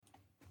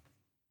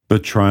The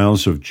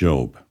trials of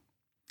Job.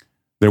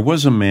 There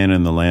was a man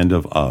in the land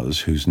of Uz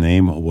whose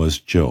name was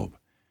Job.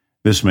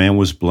 This man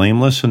was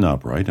blameless and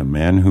upright, a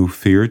man who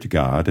feared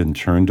God and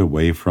turned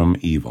away from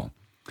evil.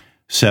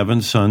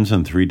 7 sons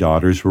and 3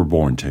 daughters were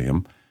born to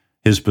him.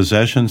 His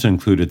possessions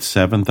included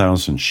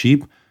 7,000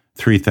 sheep,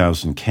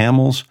 3,000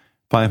 camels,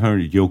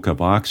 500 yoke of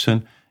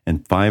oxen,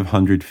 and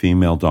 500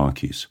 female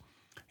donkeys.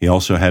 He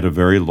also had a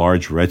very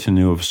large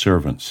retinue of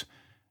servants.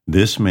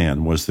 This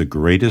man was the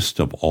greatest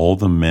of all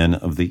the men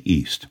of the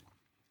East.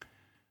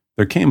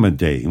 There came a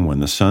day when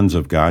the sons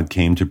of God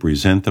came to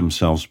present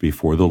themselves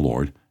before the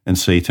Lord, and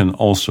Satan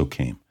also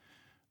came.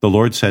 The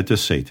Lord said to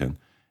Satan,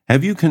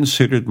 "Have you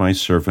considered my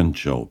servant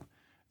Job?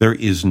 There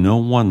is no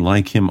one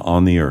like him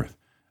on the earth,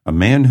 a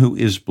man who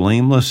is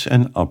blameless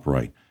and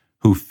upright,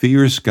 who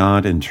fears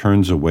God and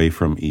turns away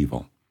from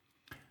evil."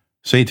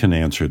 Satan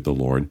answered the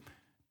Lord,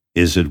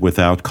 "Is it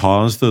without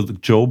cause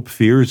that Job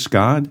fears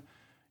God?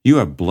 You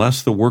have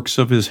blessed the works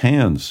of his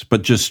hands,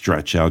 but just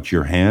stretch out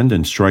your hand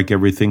and strike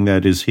everything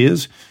that is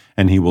his,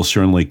 and he will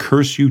certainly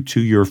curse you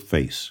to your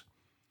face."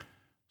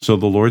 So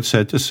the Lord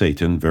said to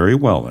Satan, "Very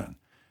well then,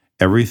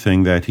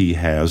 everything that he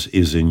has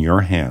is in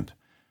your hand,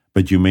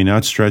 but you may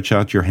not stretch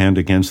out your hand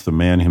against the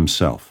man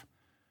himself."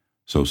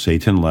 So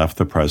Satan left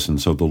the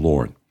presence of the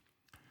Lord.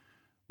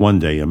 One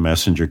day a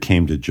messenger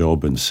came to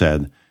Job and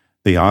said,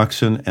 "The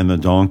oxen and the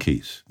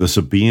donkeys, the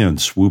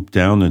Sabaeans swooped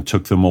down and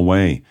took them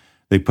away.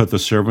 They put the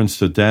servants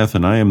to death,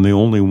 and I am the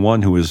only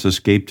one who has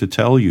escaped to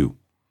tell you."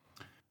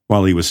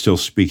 While he was still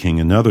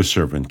speaking, another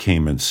servant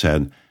came and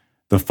said,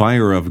 "The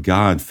fire of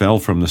God fell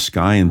from the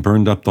sky and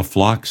burned up the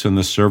flocks and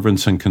the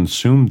servants and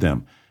consumed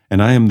them,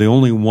 and I am the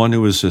only one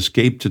who has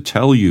escaped to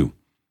tell you."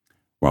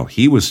 While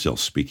he was still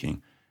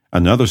speaking,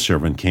 another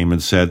servant came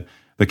and said,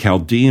 "The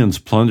Chaldeans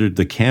plundered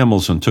the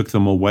camels and took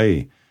them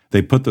away.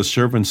 They put the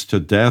servants to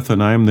death,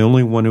 and I am the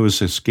only one who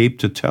has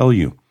escaped to tell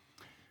you."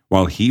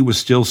 While he was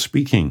still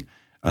speaking,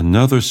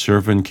 another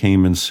servant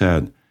came and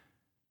said,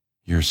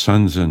 "Your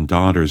sons and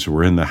daughters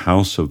were in the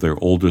house of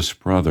their oldest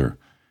brother.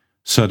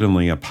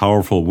 Suddenly a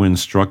powerful wind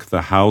struck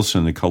the house,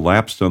 and it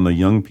collapsed on the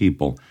young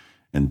people,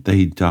 and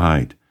they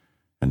died,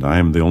 and I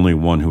am the only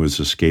one who has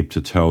escaped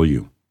to tell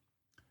you."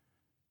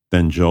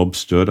 Then Job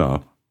stood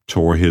up,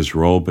 tore his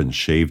robe, and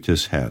shaved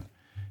his head.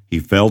 He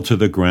fell to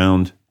the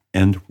ground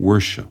and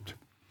worshipped.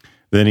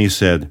 Then he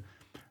said,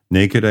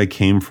 "Naked I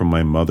came from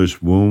my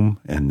mother's womb,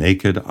 and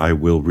naked I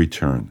will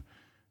return.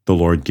 The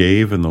Lord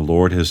gave, and the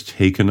Lord has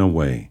taken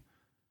away.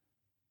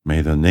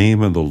 May the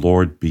name of the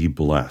Lord be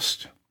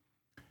blessed."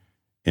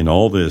 In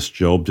all this,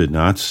 Job did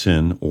not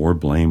sin or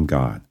blame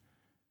God.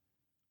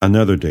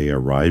 Another day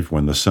arrived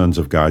when the sons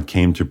of God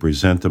came to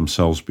present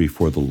themselves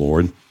before the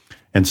Lord,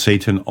 and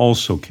Satan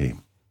also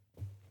came.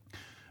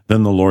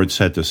 Then the Lord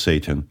said to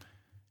Satan,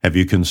 "Have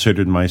you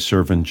considered my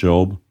servant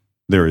Job?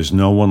 There is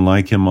no one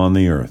like him on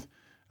the earth,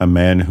 a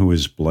man who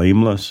is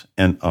blameless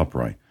and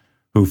upright,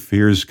 who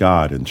fears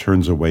God and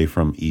turns away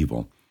from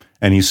evil,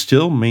 and he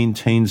still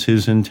maintains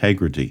his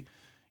integrity,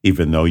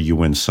 even though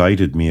you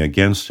incited me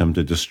against him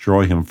to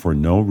destroy him for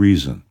no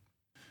reason."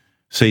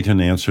 Satan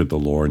answered the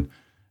Lord,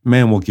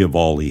 "Man will give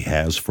all he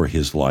has for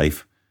his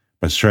life,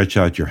 but stretch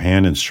out your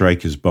hand and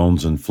strike his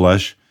bones and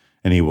flesh,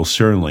 and he will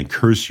certainly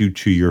curse you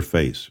to your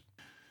face."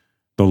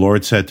 The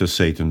Lord said to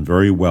Satan,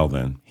 "Very well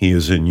then, he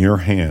is in your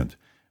hand,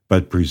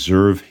 but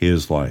preserve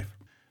his life."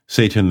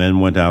 Satan then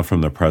went out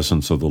from the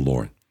presence of the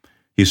Lord.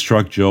 He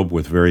struck Job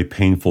with very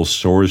painful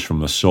sores from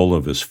the sole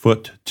of his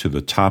foot to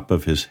the top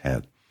of his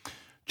head.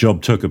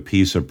 Job took a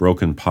piece of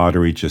broken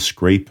pottery to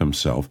scrape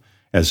himself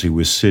as he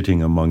was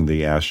sitting among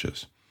the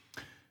ashes.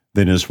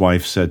 Then his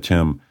wife said to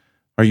him,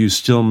 "Are you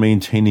still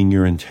maintaining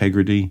your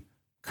integrity?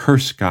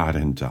 Curse God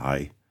and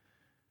die."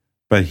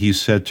 But he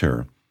said to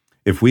her,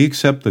 "If we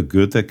accept the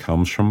good that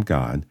comes from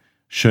God,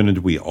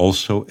 shouldn't we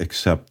also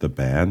accept the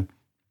bad?"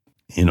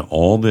 In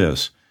all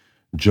this,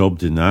 Job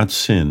did not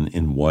sin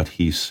in what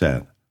he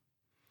said.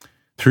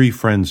 3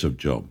 friends of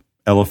Job,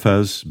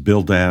 Eliphaz,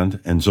 Bildad,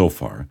 and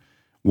Zophar,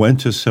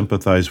 went to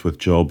sympathize with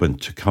Job and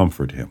to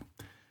comfort him.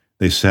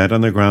 They sat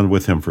on the ground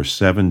with him for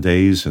 7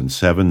 days and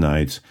 7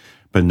 nights,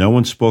 but no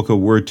one spoke a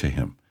word to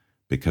him,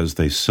 because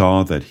they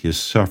saw that his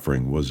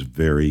suffering was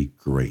very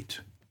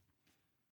great.